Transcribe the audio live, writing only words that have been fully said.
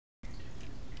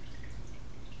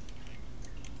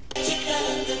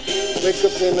wake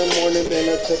up in the morning, then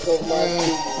I take off my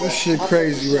shoes. This shit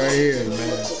crazy right here,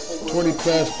 man. 20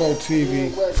 past 4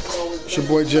 TV. It's your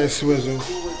boy Jay Swizzle. You know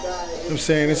what I'm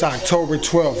saying? It's October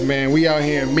 12th, man. We out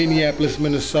here in Minneapolis,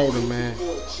 Minnesota, man. You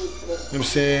know what I'm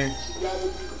saying?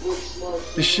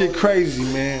 This shit crazy,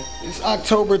 man. It's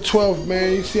October 12th,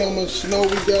 man. You see how much snow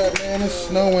we got, man? It's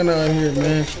snowing out here,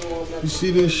 man. You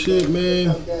see this shit,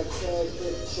 man?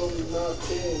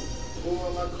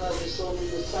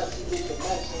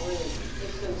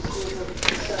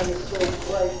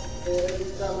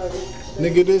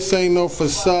 Nigga, this ain't no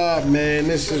facade, man.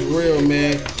 This is real,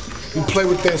 man. We play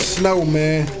with that snow,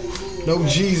 man. No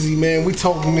Jeezy, man. We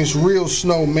talking this real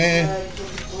snow, man.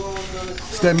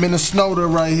 It's that Minnesota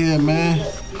right here, man. You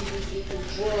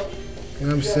know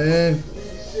what I'm saying?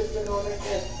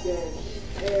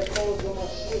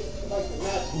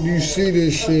 You see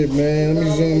this shit, man. Let me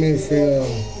zoom in for y'all.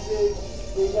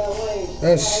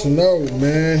 That's snow,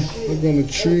 man. Look on the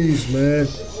trees, man.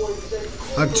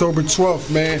 October 12th,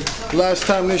 man. Last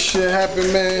time this shit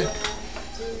happened, man,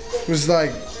 it was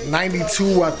like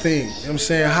 92, I think. You know what I'm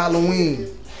saying? Halloween.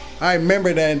 I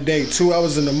remember that day, too. I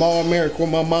was in the Mall of America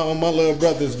with my mom and my little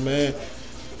brothers, man.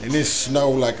 And it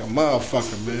snowed like a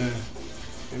motherfucker, man. You know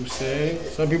what I'm saying?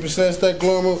 Some people say it's that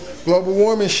global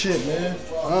warming shit, man.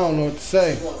 I don't know what to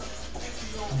say.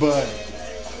 But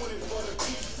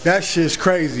that shit's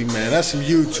crazy, man. That's some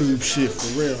YouTube shit for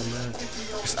real, man.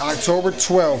 It's October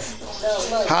 12th.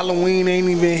 Halloween ain't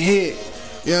even hit.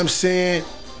 You know what I'm saying?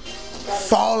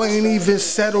 Fall ain't even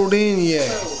settled in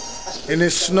yet. And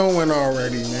it's snowing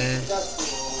already, man.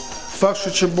 Fucks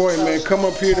with your boy, man. Come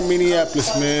up here to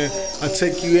Minneapolis, man. I'll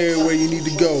take you everywhere you need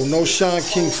to go. No Sean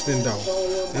Kingston, though. You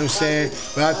know what I'm saying?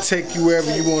 But I'll take you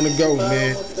wherever you want to go,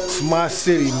 man. It's my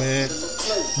city, man.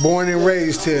 Born and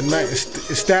raised here.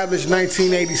 Established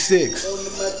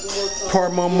 1986.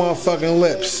 Part my motherfucking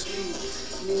lips.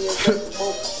 You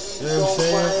know what I'm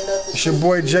saying? It's your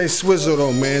boy Jay Swizzle,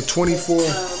 though, man.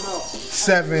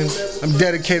 24/7. I'm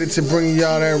dedicated to bringing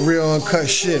y'all that real uncut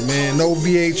shit, man. No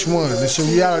VH1. It's a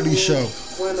reality show.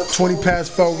 20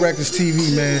 past 4 Records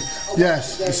TV, man.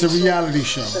 Yes, it's a reality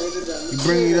show. We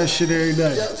bring you that shit every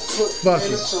day. Fuck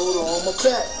it. You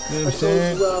know what I'm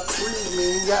saying? I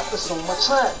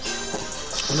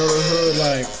know the hood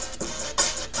like,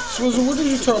 Swizzle, what are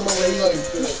you talking about? When you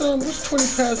like, what's 20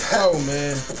 past 4,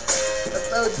 man?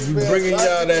 You bringing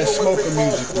y'all that smoker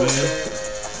music, man. You know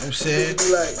what I'm saying?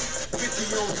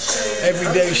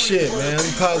 Everyday shit, man. Let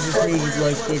me pause this music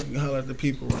right quick and holler at the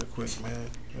people right quick, man. You know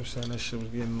what I'm saying? That shit was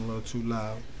getting a little too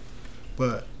loud.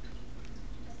 But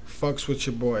fucks with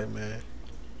your boy, man.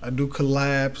 I do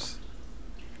collabs.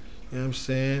 You know what I'm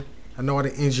saying? I know how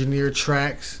to engineer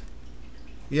tracks.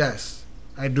 Yes,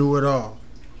 I do it all.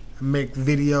 I make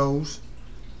videos.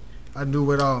 I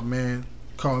do it all, man.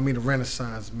 Call me the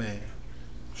Renaissance man.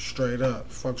 Straight up.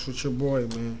 Fucks with your boy,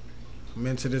 man. I'm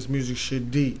into this music shit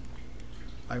deep.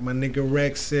 Like my nigga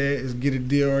Rex said, is get a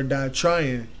deal or die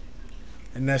trying.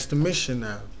 And that's the mission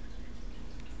now.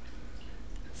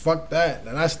 Fuck that.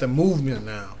 Now that's the movement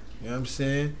now. You know what I'm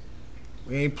saying?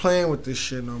 We ain't playing with this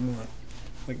shit no more.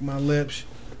 Lick my lips.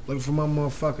 Looking for my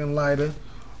motherfucking lighter.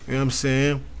 You know what I'm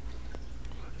saying?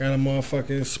 Gotta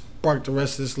motherfucking spark the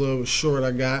rest of this little short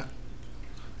I got.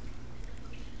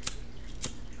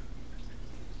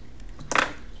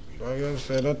 You know what I'm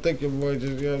saying? Don't think your boy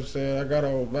just, you know what I'm saying? I got a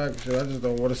whole back shit. I just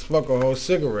don't want to smoke a whole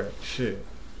cigarette. Shit.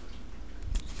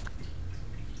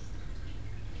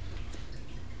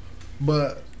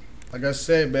 But, like I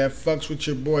said, man, fucks with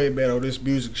your boy, man, on this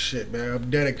music shit, man. I'm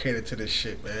dedicated to this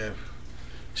shit, man.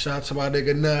 Shout out to my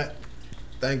nigga Nut.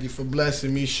 Thank you for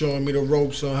blessing me, showing me the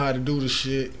ropes on how to do the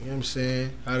shit. You know what I'm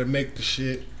saying? How to make the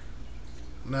shit.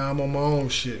 Now I'm on my own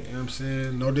shit. You know what I'm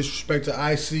saying? No disrespect to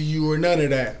ICU or none of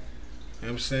that. You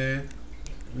know what I'm saying?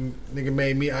 Nigga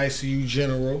made me ICU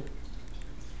General.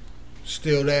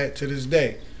 Still that to this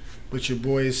day. But your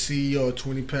boy is CEO of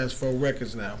 20 past 4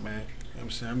 Records now, man. You know what I'm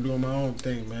saying? I'm doing my own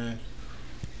thing, man.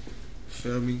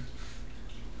 Feel me?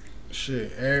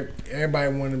 Shit,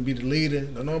 everybody want to be the leader.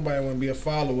 Nobody want to be a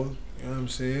follower. You know what I'm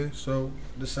saying? So,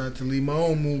 I decided to lead my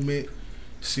own movement.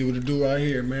 See what to do out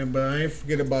here, man. But I ain't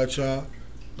forget about y'all.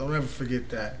 Don't ever forget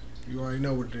that. You already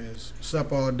know what it is. What's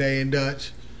up all day in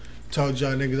Dutch? Told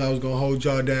y'all niggas I was gonna hold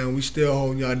y'all down. We still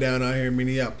holding y'all down out here in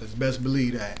Minneapolis. Best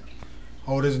believe that.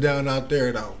 Hold us down out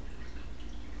there though.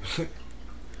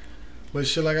 But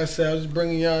shit, like I said, I was just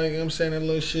bringing y'all, you know what I'm saying, that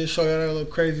little shit, show y'all that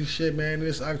little crazy shit, man.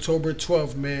 This October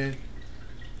 12th, man.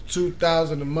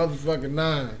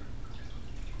 2009.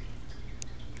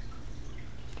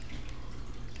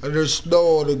 There's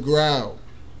snow on the ground.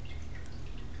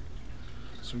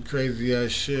 Some crazy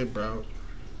ass shit, bro.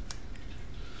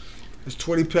 It's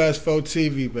 20 past 4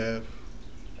 TV, man.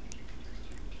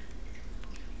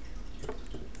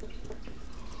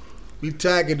 We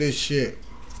tagging this shit.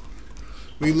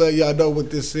 We let y'all know what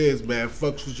this is, man.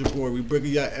 Fucks with your boy. We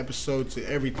bringing y'all episodes to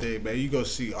everything, man. You gonna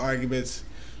see arguments.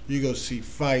 You gonna see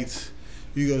fights.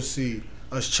 You gonna see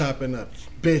us chopping up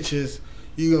bitches.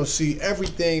 You gonna see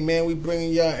everything, man. We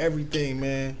bringing y'all everything,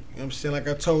 man. You know what I'm saying? Like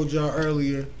I told y'all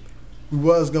earlier, we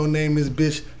was gonna name this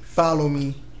bitch Follow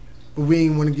Me, but we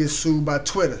didn't want to get sued by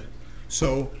Twitter.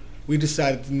 So we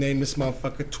decided to name this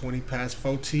motherfucker 20 past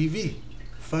 4 TV.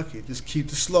 Fuck it. Just keep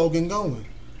the slogan going. You know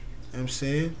what I'm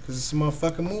saying? Because it's a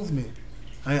motherfucking movement.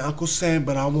 I ain't Uncle Sam,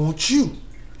 but I want you.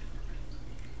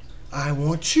 I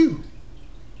want you.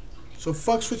 So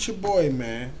fucks with your boy,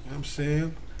 man. You know what I'm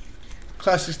saying?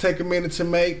 Classics take a minute to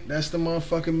make. That's the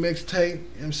motherfucking mixtape. You know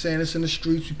what I'm saying? It's in the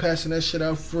streets. We passing that shit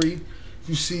out free. If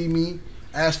you see me,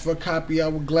 ask for a copy. I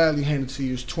will gladly hand it to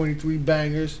you. It's 23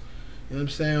 bangers. You know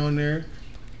what I'm saying on there?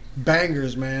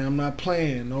 Bangers, man. I'm not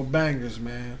playing. No bangers,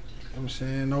 man. You know what I'm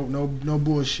saying? No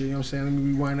bullshit. You know what I'm saying? Let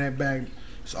me rewind that back.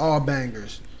 It's all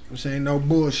bangers. You know what I'm saying? No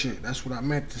bullshit. That's what I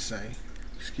meant to say.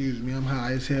 Excuse me. I'm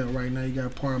high as hell right now. You got a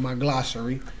part of my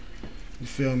glossary. You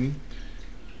feel me?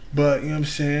 But, you know what I'm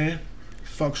saying?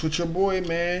 Fucks with your boy,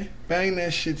 man. Bang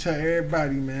that shit. Tell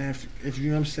everybody, man. If you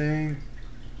know what I'm saying,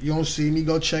 you don't see me,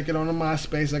 go check it on the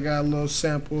MySpace. I got a little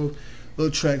sample,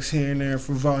 little tracks here and there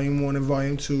for Volume 1 and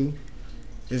Volume 2.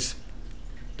 It's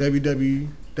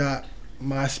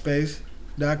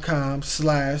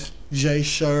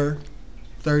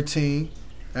www.myspace.com/JShur13.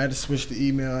 I had to switch the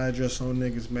email address on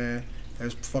niggas, man. I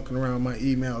was fucking around with my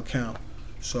email account.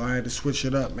 So I had to switch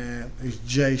it up, man. It's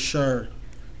JShur.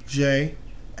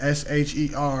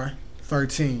 JSHER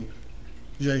 13.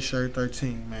 JShur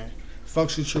 13, man.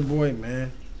 Fucks with your boy,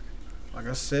 man. Like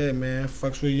I said, man,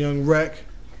 fucks with Young Rec. You know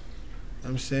what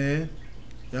I'm saying?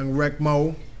 Young Rec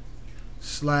Mo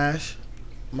 /MySpace.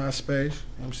 You know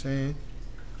what I'm saying?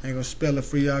 I ain't gonna spell it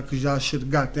for y'all because y'all should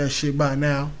have got that shit by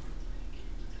now.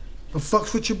 But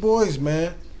fucks with your boys,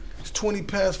 man. It's 20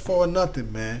 past 4 or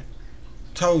nothing, man.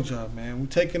 Told y'all, man. We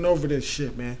taking over this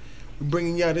shit, man. We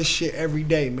bringing y'all this shit every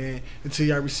day, man, until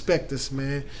y'all respect us,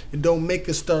 man. And don't make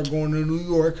us start going to New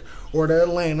York or to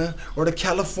Atlanta or to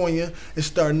California and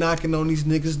start knocking on these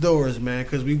niggas' doors, man,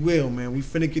 because we will, man. We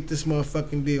finna get this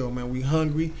motherfucking deal, man. We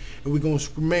hungry, and we gonna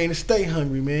remain and stay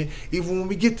hungry, man, even when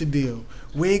we get the deal.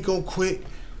 We ain't gonna quit.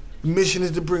 The mission is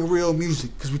to bring real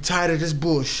music, because we tired of this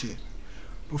bullshit.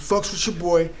 But fucks with your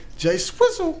boy, Jay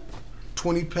SWIZZLE.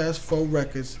 20 past 4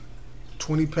 records,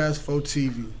 20 past 4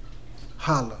 TV.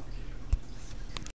 Holla.